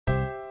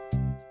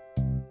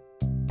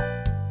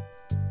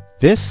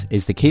This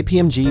is the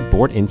KPMG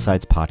Board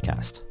Insights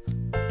podcast,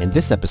 and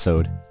this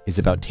episode is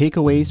about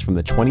takeaways from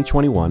the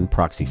 2021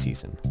 proxy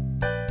season.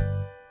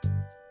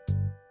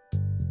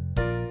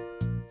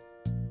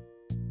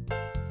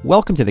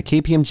 Welcome to the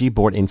KPMG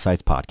Board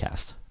Insights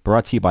podcast,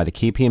 brought to you by the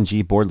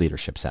KPMG Board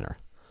Leadership Center.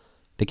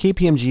 The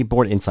KPMG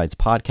Board Insights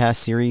podcast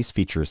series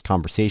features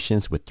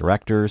conversations with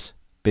directors,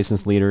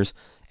 business leaders,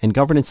 and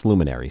governance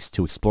luminaries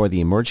to explore the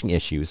emerging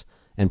issues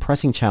and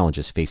pressing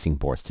challenges facing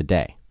boards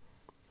today.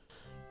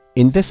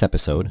 In this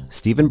episode,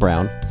 Stephen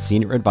Brown,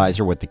 Senior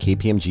Advisor with the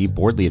KPMG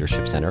Board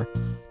Leadership Center,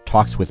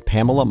 talks with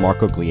Pamela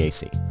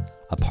Marcogliese,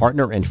 a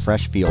partner in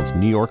Freshfield's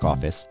New York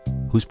office,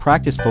 whose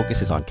practice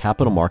focuses on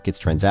capital markets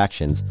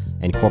transactions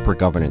and corporate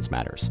governance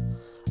matters,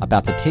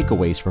 about the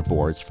takeaways for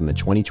boards from the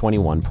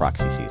 2021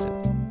 proxy season.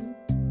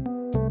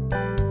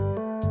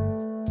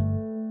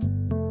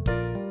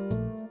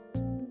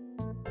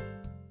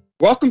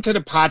 Welcome to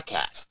the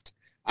podcast.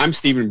 I'm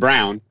Stephen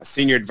Brown, a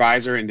Senior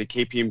Advisor in the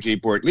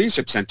KPMG Board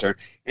Leadership Center,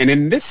 and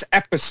in this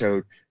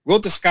episode, we'll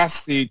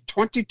discuss the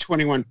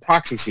 2021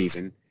 proxy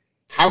season,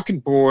 how can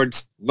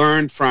boards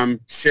learn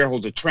from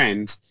shareholder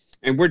trends,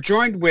 and we're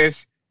joined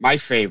with my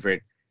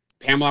favorite,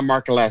 Pamela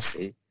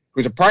Marcogliese,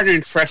 who's a partner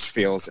in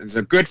Freshfields and is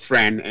a good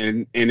friend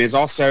and is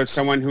also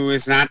someone who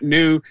is not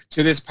new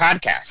to this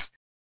podcast.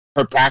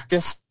 Her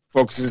practice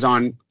focuses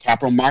on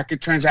capital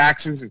market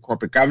transactions and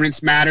corporate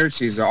governance matters.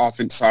 She's an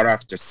often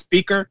sought-after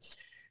speaker,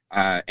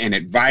 an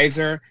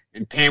advisor.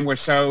 And Pam, we're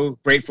so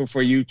grateful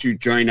for you to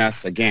join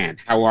us again.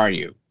 How are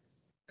you?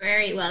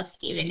 Very well,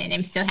 Stephen, and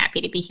I'm so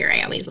happy to be here.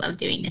 I always love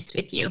doing this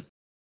with you.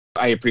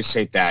 I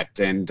appreciate that.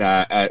 And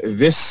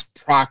this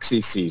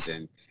proxy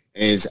season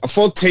is a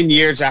full 10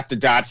 years after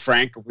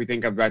Dodd-Frank, if we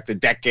think about the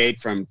decade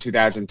from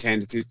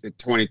 2010 to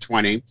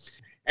 2020.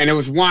 And it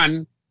was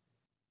one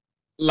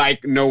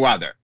like no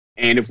other.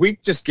 And if we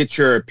just get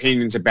your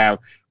opinions about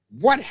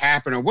what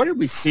happened or what did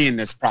we see in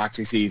this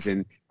proxy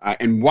season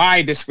and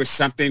why this was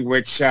something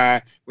which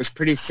was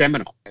pretty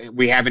seminal,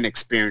 we haven't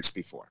experienced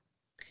before.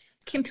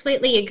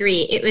 Completely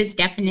agree. It was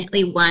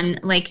definitely one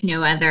like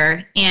no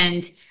other.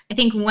 And I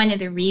think one of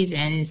the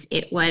reasons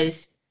it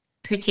was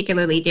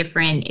particularly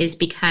different is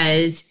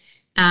because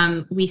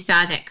we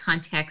saw that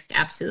context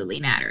absolutely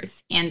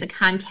matters. And the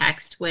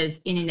context was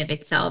in and of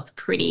itself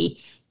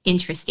pretty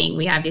interesting.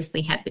 We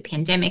obviously had the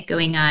pandemic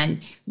going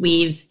on.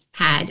 We've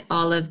had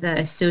all of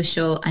the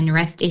social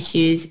unrest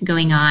issues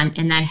going on,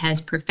 and that has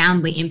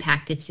profoundly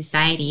impacted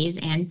societies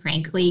and,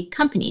 frankly,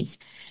 companies.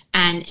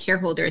 And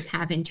shareholders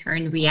have, in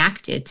turn,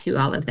 reacted to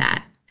all of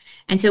that.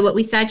 And so what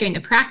we saw during the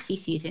proxy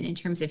season in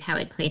terms of how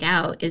it played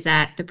out is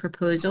that the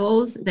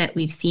proposals that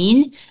we've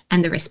seen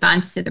and the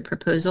response to the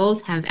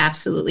proposals have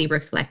absolutely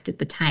reflected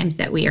the times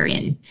that we are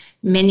in.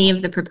 Many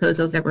of the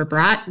proposals that were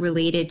brought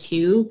related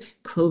to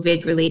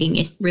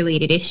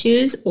COVID-related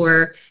issues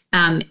or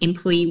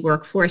employee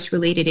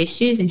workforce-related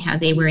issues and how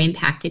they were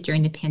impacted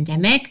during the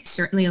pandemic.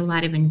 Certainly a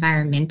lot of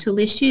environmental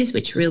issues,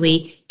 which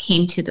really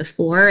came to the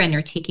fore and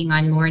are taking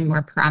on more and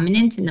more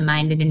prominence in the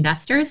mind of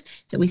investors.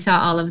 So we saw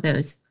all of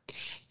those.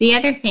 The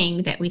other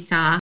thing that we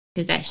saw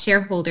is that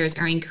shareholders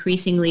are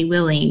increasingly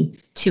willing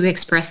to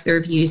express their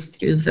views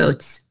through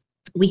votes.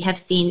 We have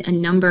seen a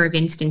number of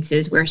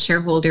instances where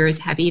shareholders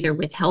have either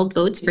withheld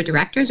votes for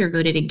directors or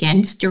voted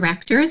against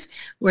directors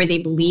where they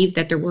believe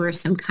that there were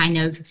some kind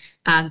of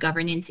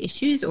governance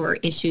issues or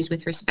issues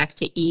with respect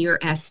to E or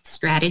S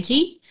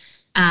strategy.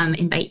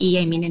 And by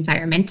E, I mean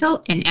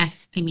environmental, and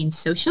S, I mean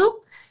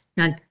social.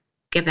 And I'll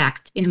get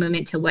back in a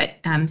moment to what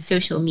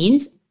social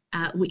means.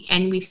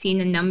 We've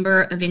seen a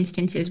number of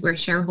instances where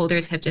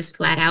shareholders have just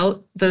flat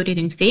out voted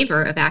in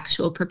favor of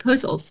actual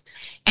proposals.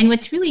 And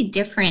what's really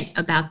different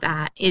about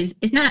that is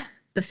not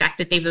the fact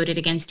that they voted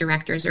against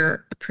directors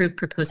or approved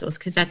proposals,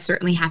 because that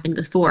certainly happened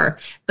before,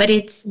 but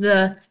it's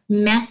the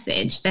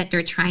message that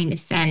they're trying to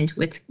send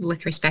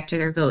with respect to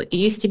their vote. It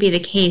used to be the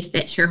case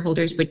that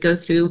shareholders would go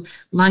through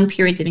long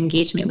periods of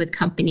engagement with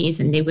companies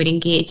and they would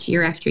engage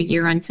year after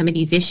year on some of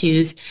these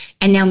issues.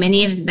 And now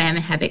many of them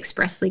have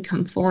expressly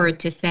come forward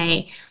to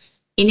say,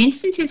 in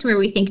instances where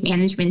we think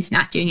management's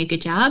not doing a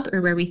good job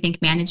or where we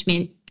think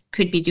management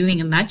could be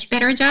doing a much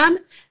better job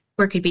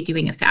or could be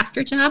doing a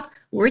faster job,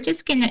 we're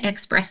just going to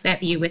express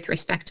that view with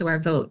respect to our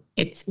vote.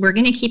 We're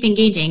going to keep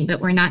engaging, but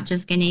we're not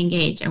just going to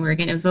engage, and we're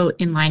going to vote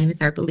in line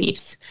with our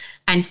beliefs.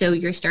 And so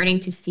you're starting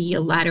to see a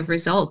lot of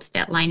results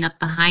that line up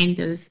behind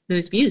those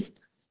views.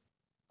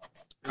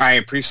 I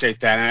appreciate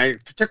that. And I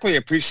particularly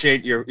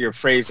appreciate your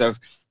phrase of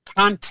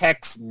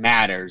context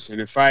matters. And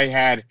if I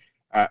had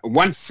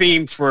one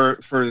theme for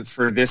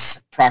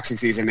this proxy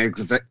season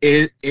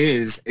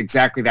is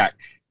exactly that.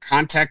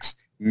 Context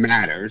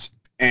matters.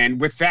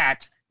 And with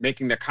that,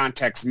 making the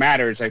context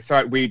matters, I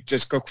thought we'd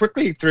just go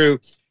quickly through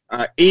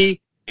E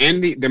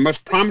and the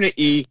most prominent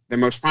E, the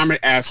most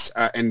prominent S,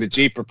 and the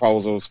G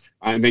proposals,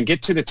 and then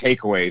get to the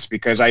takeaways,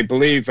 because I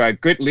believe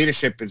good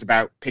leadership is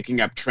about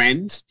picking up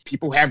trends.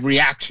 People have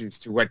reactions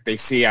to what they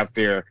see out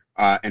there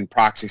in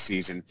proxy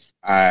season.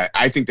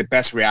 I think the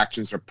best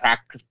reactions are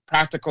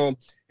practical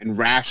and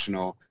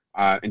rational,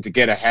 and to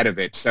get ahead of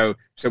it. So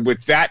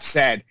with that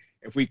said,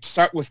 if we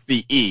start with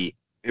the E,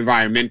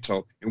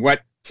 environmental, and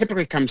what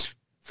typically comes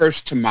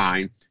first to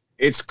mind,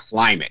 it's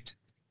climate.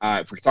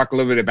 If we talk a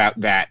little bit about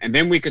that, and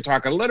then we could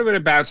talk a little bit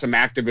about some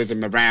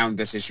activism around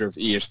this issue of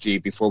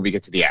ESG before we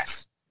get to the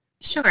S.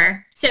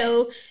 Sure.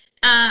 So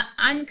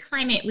on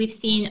climate, we've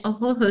seen a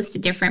whole host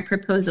of different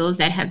proposals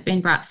that have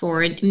been brought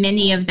forward.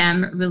 Many of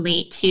them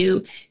relate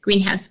to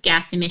greenhouse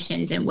gas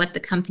emissions and what the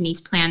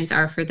company's plans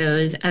are for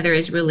those.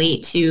 Others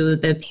relate to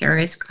the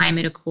Paris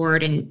Climate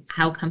Accord and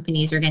how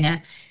companies are going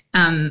to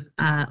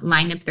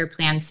line up their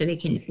plans so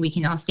we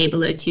can all stay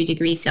below 2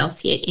 degrees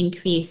Celsius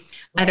increase.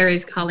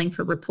 Others calling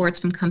for reports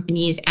from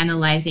companies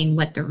analyzing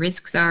what the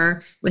risks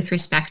are with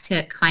respect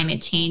to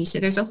climate change. So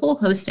there's a whole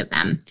host of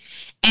them.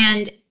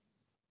 And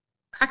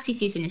proxy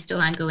season is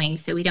still ongoing,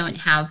 so we don't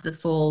have the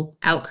full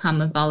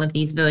outcome of all of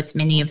these votes.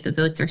 Many of the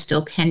votes are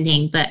still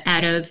pending, but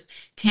out of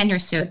 10 or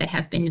so that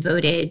have been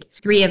voted,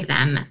 3 of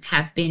them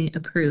have been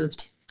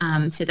approved.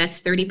 So that's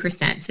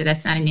 30%, so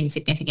that's not an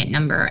insignificant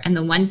number. And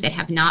the ones that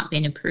have not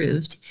been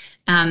approved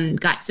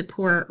got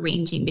support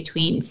ranging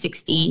between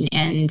 16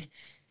 and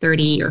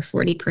 30 or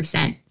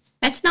 40%.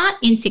 That's not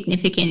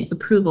insignificant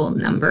approval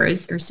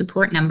numbers or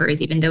support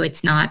numbers, even though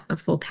it's not a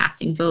full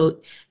passing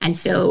vote. And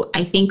so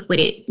I think what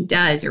it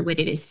does, or what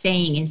it is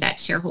saying, is that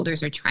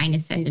shareholders are trying to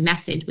send a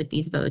message with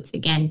these votes,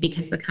 again,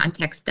 because the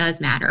context does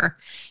matter.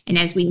 And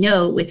as we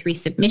know, with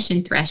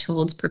resubmission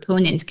thresholds,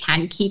 proponents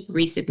can keep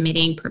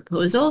resubmitting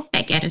proposals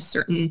that get a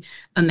certain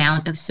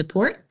amount of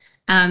support.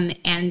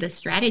 And the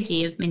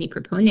strategy of many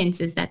proponents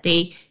is that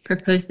they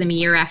propose them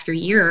year after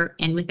year,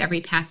 and with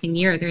every passing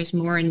year, there's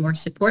more and more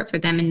support for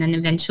them, and then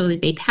eventually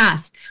they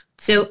pass.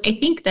 So I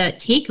think the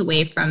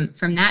takeaway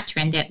from that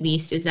trend, at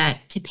least, is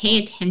that to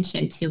pay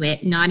attention to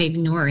it, not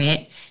ignore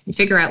it, and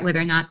figure out whether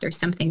or not there's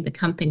something the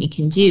company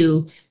can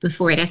do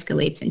before it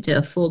escalates into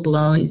a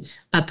full-blown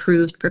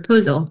approved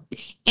proposal.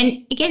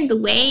 And again,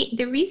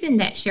 the reason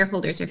that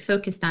shareholders are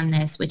focused on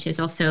this, which is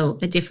also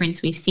a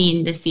difference we've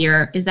seen this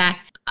year, is that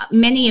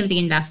many of the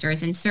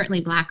investors, and certainly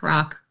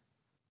BlackRock,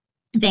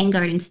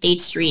 Vanguard, and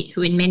State Street,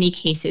 who in many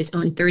cases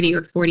own 30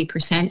 or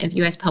 40% of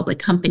U.S. public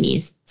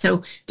companies,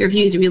 so their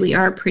views really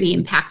are pretty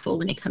impactful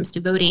when it comes to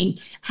voting,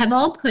 have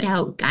all put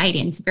out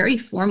guidance, very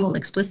formal,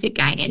 explicit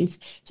guidance,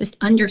 just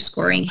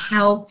underscoring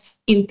how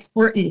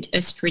important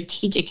a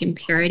strategic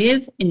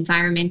imperative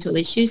environmental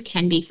issues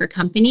can be for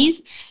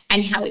companies,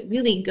 and how it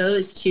really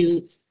goes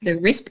to the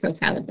risk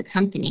profile of the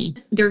company.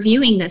 They're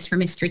viewing this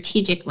from a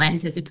strategic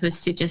lens as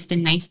opposed to just a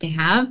nice to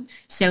have.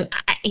 So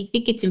I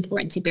think it's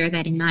important to bear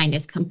that in mind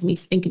as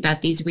companies think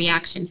about these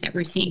reactions that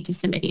we're seeing to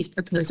some of these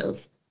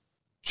proposals.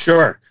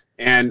 Sure.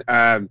 And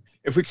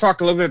if we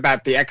talk a little bit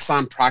about the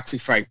Exxon proxy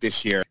fight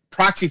this year,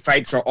 proxy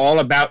fights are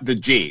all about the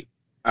G,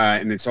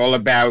 and it's all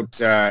about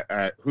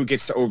who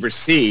gets to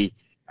oversee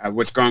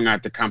what's going on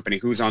at the company,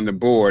 who's on the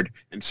board.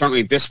 And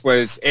certainly this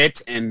was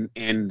it, and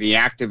the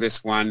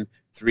activists won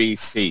 3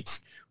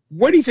 seats.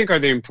 What do you think are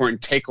the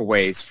important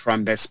takeaways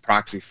from this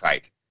proxy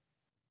fight?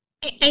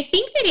 I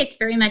think that it's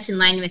very much in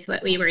line with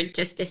what we were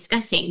just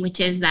discussing, which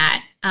is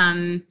that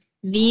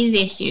these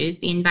issues,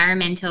 the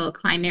environmental,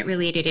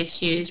 climate-related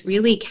issues,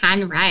 really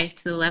can rise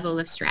to the level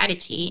of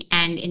strategy,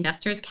 and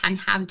investors can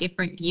have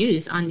different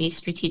views on these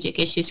strategic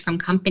issues from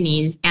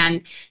companies.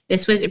 And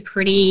this was a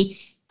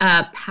pretty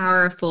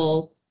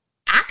powerful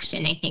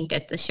action, I think,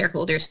 that the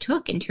shareholders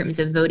took in terms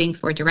of voting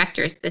for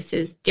directors. This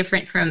is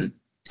different from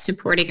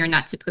supporting or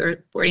not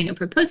supporting a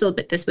proposal,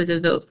 but this was a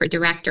vote for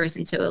directors.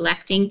 And so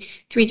electing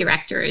 3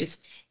 directors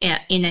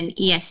in an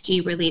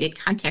ESG related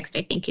context,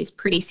 I think, is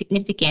pretty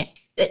significant.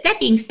 That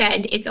being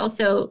said, it's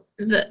also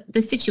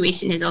the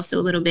situation is also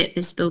a little bit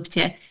bespoke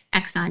to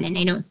Exxon. And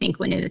I don't think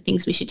one of the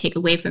things we should take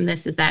away from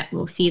this is that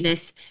we'll see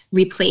this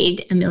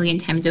replayed a million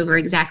times over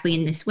exactly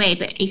in this way.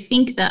 But I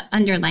think the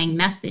underlying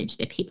message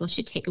that people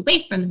should take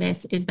away from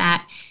this is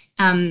that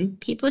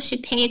people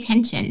should pay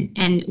attention,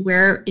 and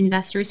where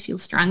investors feel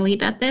strongly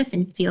about this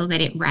and feel that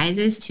it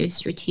rises to a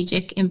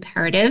strategic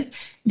imperative,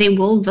 they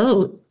will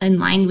vote in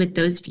line with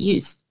those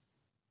views.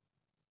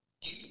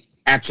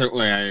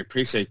 Absolutely. I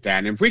appreciate that.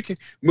 And if we could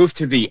move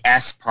to the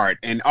S part,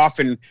 and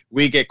often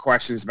we get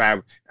questions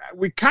about,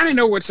 we kind of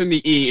know what's in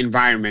the E,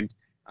 environment,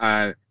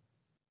 but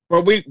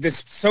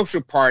this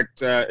social part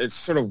is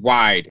sort of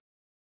wide.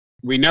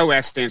 We know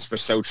S stands for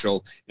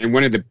social, and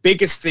one of the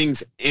biggest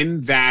things in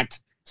that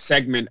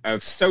segment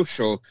of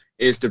social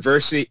is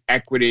diversity,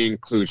 equity, and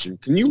inclusion.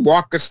 Can you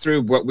walk us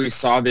through what we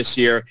saw this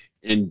year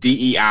in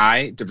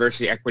DEI,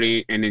 diversity,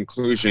 equity, and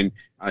inclusion,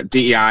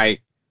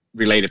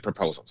 DEI-related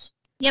proposals?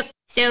 Yep.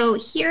 So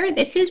here,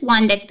 this is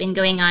one that's been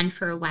going on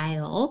for a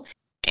while.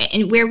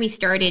 And where we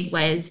started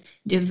was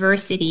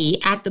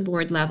diversity at the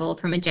board level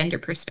from a gender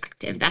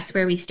perspective. That's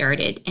where we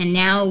started. And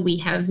now we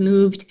have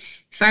moved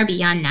far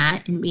beyond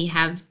that. And we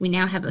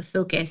now have a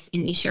focus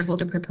in these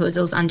shareholder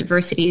proposals on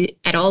diversity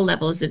at all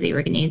levels of the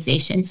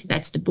organization. So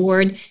that's the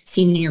board,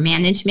 senior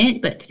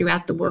management, but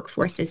throughout the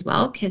workforce as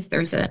well, because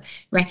there's a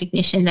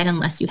recognition that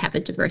unless you have a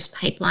diverse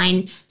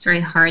pipeline, it's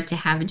very hard to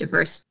have a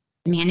diverse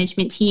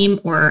management team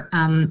or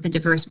a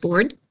diverse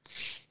board.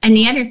 And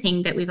the other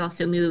thing that we've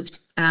also moved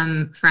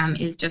from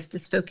is just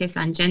this focus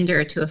on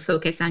gender to a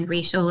focus on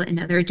racial and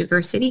other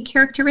diversity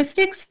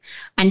characteristics.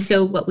 And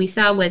so what we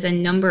saw was a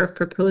number of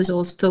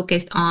proposals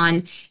focused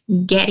on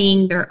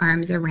getting their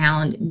arms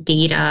around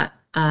data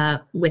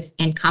with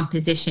and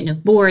composition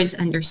of boards,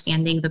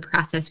 understanding the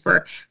process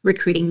for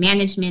recruiting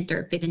management. There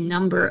have been a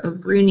number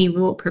of Rooney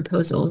Rule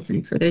proposals.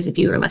 And for those of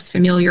you who are less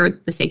familiar,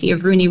 this idea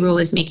of Rooney Rule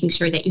is making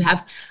sure that you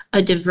have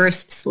a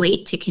diverse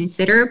slate to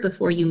consider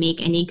before you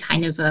make any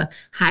kind of a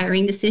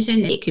hiring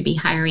decision. It could be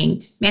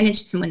hiring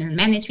someone on the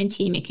management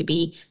team. It could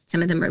be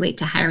some of them relate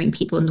to hiring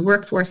people in the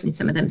workforce, and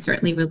some of them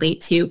certainly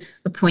relate to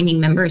appointing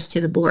members to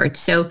the board.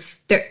 So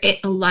a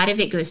lot of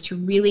it goes to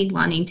really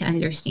wanting to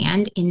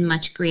understand in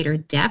much greater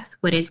depth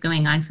what is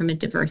going on from a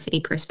diversity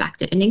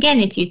perspective. And again,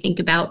 if you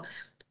think about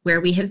where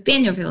we have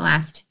been over the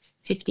last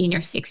 15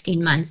 or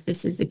 16 months,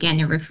 this is again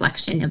a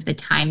reflection of the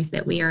times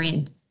that we are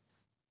in.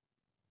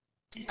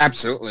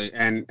 Absolutely.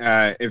 And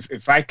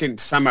if I can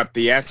sum up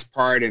the S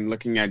part in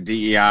looking at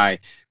DEI,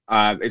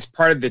 it's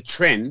part of the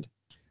trend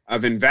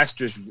of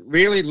investors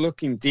really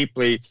looking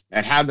deeply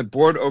at how the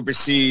board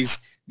oversees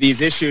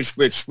these issues,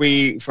 which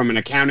we, from an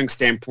accounting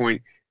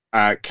standpoint,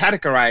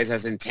 categorize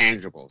as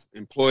intangibles: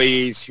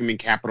 employees, human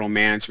capital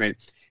management.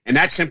 And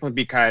that's simply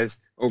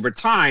because over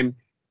time,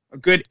 a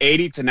good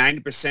 80 to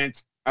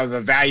 90% of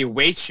the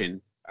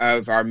valuation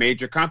of our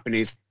major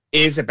companies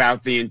is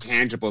about the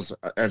intangibles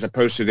as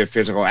opposed to their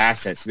physical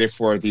assets.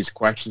 Therefore, these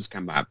questions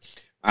come up.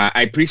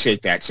 I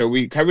appreciate that. So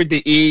we covered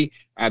the E,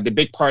 the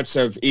big parts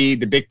of E,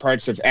 the big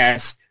parts of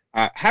S.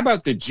 How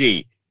about the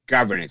G,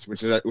 governance,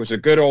 which was a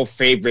good old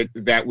favorite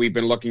that we've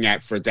been looking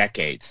at for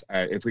decades?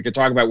 If we could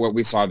talk about what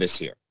we saw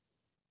this year.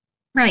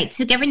 Right.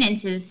 So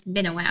governance has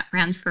been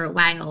around for a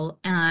while.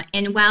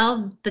 And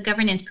while the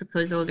governance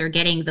proposals are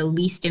getting the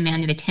least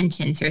amount of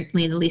attention,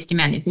 certainly the least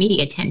amount of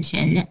media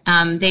attention,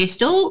 they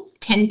still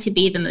tend to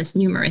be the most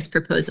numerous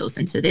proposals.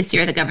 And so this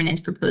year, the governance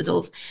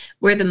proposals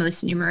were the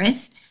most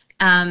numerous.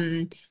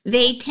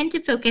 They tend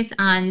to focus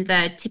on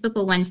the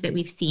typical ones that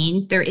we've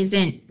seen. There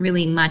isn't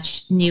really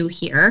much new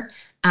here.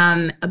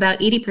 About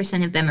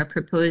 80% of them are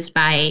proposed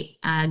by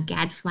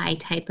gadfly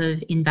type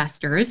of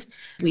investors.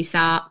 We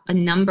saw a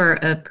number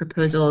of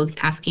proposals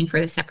asking for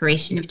the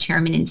separation of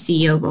chairman and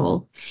CEO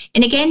role.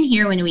 And again,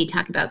 here when we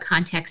talk about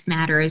context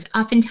matters,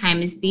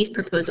 oftentimes these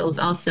proposals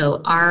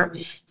also are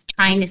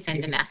trying to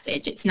send a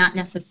message. It's not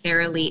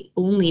necessarily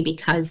only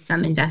because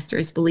some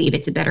investors believe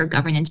it's a better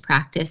governance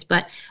practice,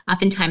 but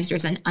oftentimes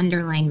there's an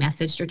underlying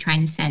message they're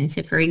trying to send.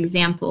 So for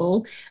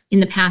example, in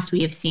the past,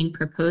 we have seen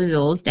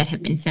proposals that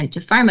have been sent to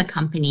pharma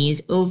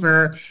companies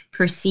over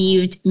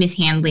perceived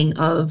mishandling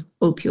of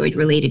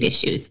opioid-related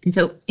issues. And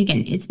so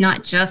again, it's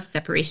not just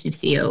separation of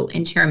CEO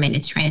and chairman.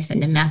 It's trying to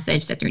send a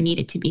message that there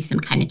needed to be some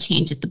kind of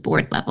change at the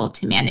board level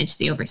to manage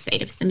the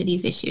oversight of some of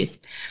these issues.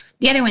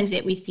 The other ones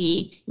that we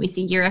see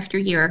year after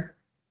year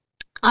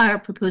are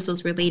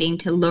proposals relating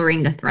to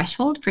lowering the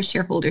threshold for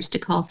shareholders to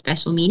call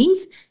special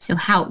meetings. So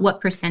what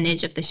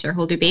percentage of the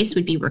shareholder base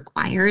would be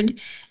required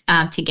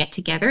to get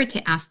together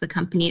to ask the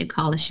company to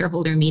call a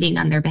shareholder meeting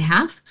on their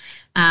behalf.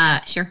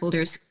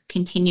 Shareholders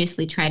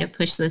continuously try to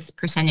push this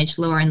percentage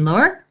lower and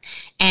lower.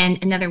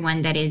 And another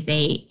one that is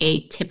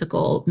a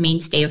typical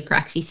mainstay of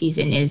proxy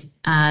season is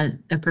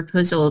a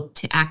proposal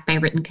to act by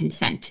written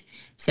consent.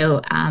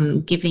 So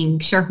giving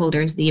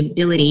shareholders the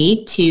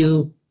ability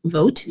to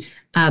vote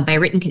by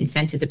written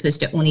consent as opposed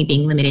to only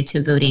being limited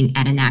to voting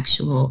at an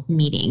actual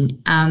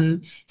meeting.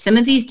 Some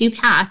of these do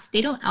pass.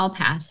 They don't all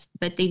pass,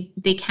 but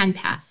they can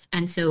pass.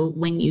 And so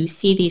when you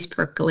see these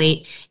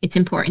percolate, it's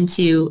important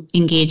to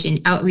engage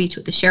in outreach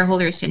with the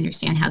shareholders to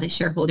understand how the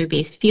shareholder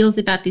base feels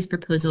about these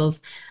proposals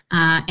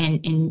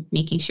and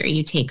making sure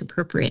you take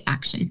appropriate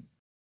action.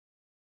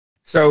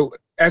 So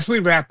as we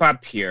wrap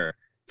up here,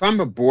 if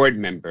I'm a board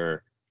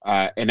member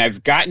and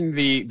I've gotten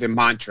the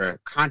mantra,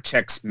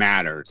 context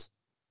matters,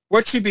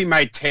 what should be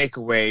my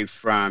takeaway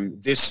from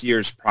this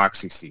year's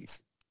proxy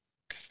season?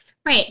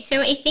 Right.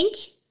 So I think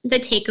the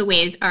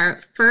takeaways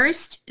are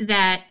first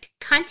that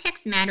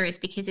context matters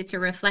because it's a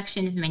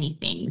reflection of many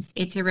things.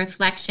 It's a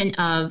reflection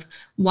of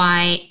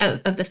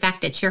of the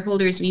fact that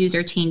shareholders' views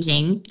are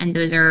changing, and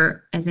those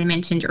are, as I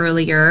mentioned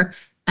earlier,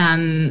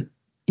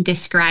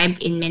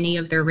 described in many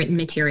of their written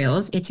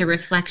materials. It's a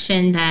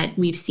reflection that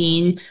we've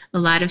seen a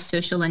lot of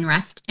social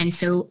unrest, and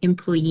so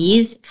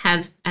employees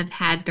have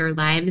had their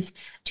lives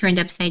turned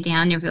upside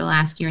down over the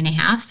last year and a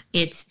half.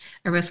 It's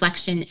a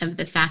reflection of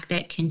the fact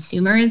that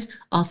consumers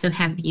also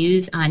have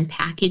views on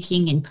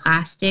packaging and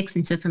plastics,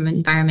 and so from an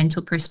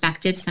environmental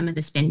perspective, some of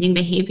the spending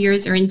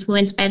behaviors are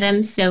influenced by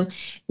them. So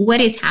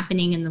what is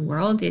happening in the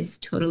world is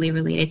totally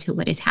related to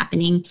what is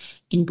happening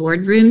in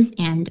boardrooms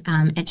and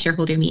at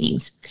shareholder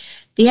meetings.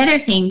 The other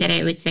thing that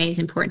I would say is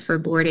important for a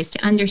board is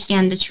to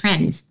understand the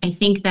trends. I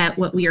think that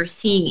what we are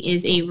seeing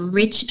is a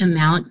rich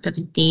amount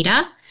of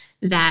data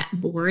that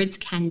boards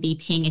can be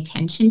paying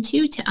attention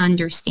to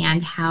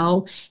understand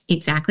how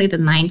exactly the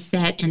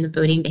mindset and the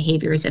voting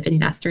behaviors of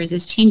investors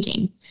is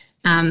changing.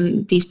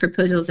 These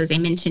proposals, as I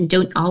mentioned,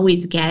 don't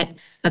always get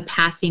a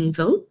passing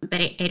vote,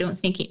 but I don't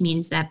think it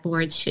means that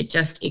boards should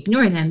just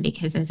ignore them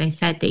because, as I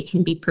said, they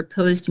can be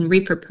proposed and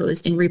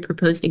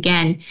reproposed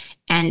again.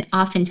 And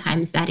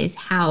oftentimes that is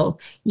how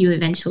you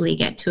eventually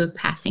get to a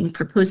passing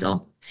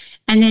proposal.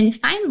 And then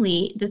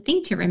finally, the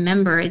thing to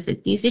remember is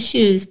that these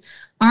issues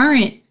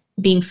aren't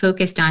being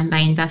focused on by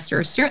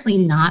investors, certainly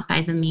not by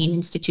the main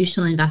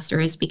institutional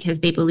investors because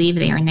they believe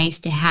they are nice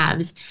to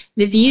haves.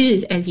 The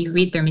views as you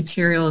read their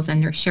materials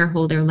and their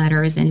shareholder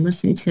letters and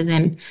listen to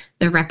them,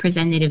 the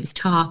representatives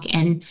talk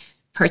and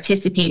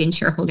participate in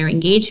shareholder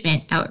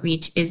engagement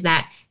outreach is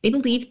that they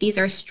believe these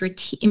are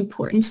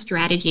important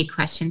strategy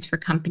questions for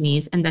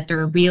companies and that there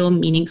are real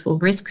meaningful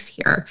risks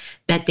here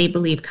that they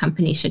believe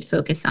companies should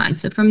focus on.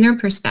 So from their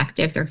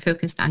perspective, they're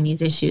focused on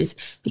these issues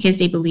because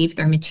they believe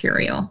they're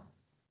material.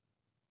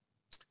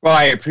 Well,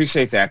 I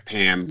appreciate that,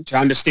 Pam. To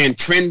understand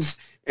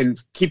trends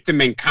and keep them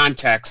in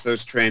context,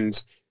 those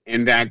trends,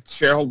 and that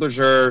shareholders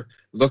are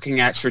looking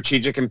at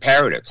strategic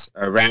imperatives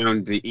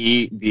around the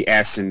E, the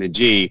S, and the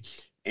G,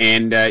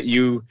 and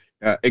you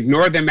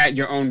ignore them at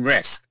your own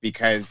risk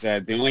because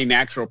the only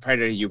natural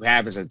predator you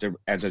have as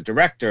a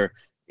director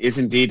is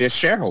indeed a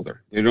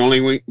shareholder. They're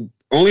the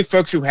only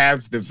folks who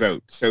have the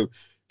vote. So,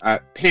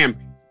 Pam,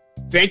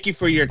 thank you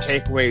for your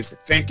takeaways.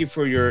 Thank you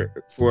for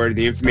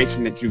the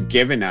information that you've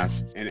given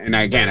us. And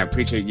again, I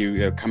appreciate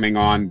you coming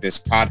on this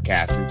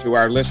podcast. And to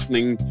our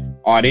listening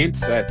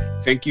audience,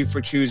 thank you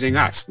for choosing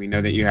us. We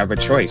know that you have a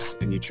choice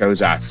and you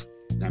chose us.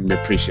 And I'm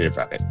appreciative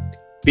of it.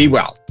 Be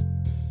well.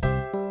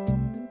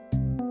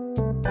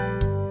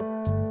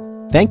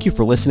 Thank you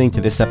for listening to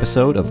this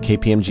episode of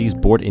KPMG's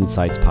Board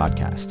Insights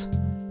podcast.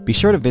 Be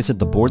sure to visit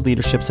the Board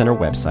Leadership Center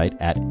website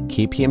at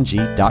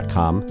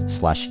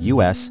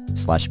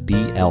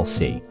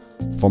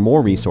kpmg.com/us/BLC for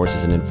more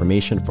resources and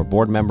information for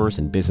board members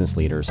and business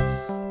leaders,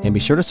 and be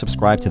sure to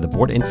subscribe to the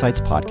Board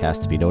Insights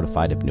podcast to be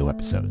notified of new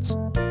episodes.